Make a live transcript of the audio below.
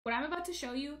What I'm about to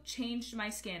show you changed my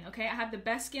skin, okay? I have the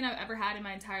best skin I've ever had in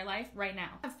my entire life right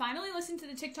now. I've finally listened to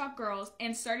the TikTok girls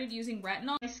and started using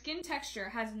retinol. My skin texture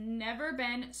has never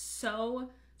been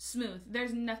so smooth.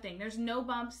 There's nothing. There's no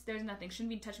bumps. There's nothing. Shouldn't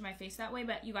be touching my face that way,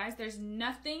 but you guys, there's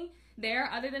nothing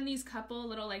there other than these couple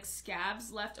little like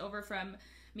scabs left over from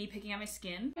me picking at my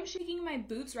skin. I'm shaking my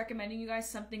boots recommending you guys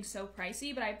something so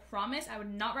pricey, but I promise I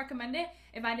would not recommend it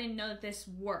if I didn't know that this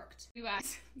worked. You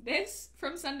guys, this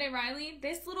from Sunday Riley,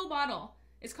 this little bottle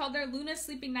is called their Luna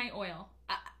Sleeping Night Oil.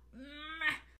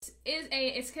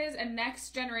 It's a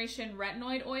next generation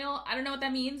retinoid oil. I don't know what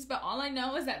that means, but all I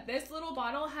know is that this little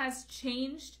bottle has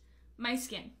changed my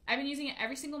skin. I've been using it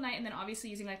every single night, and then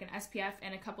obviously using like an SPF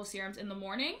and a couple serums in the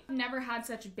morning. I've never had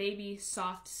such baby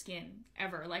soft skin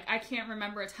ever. Like I can't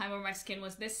remember a time where my skin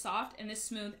was this soft and this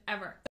smooth ever.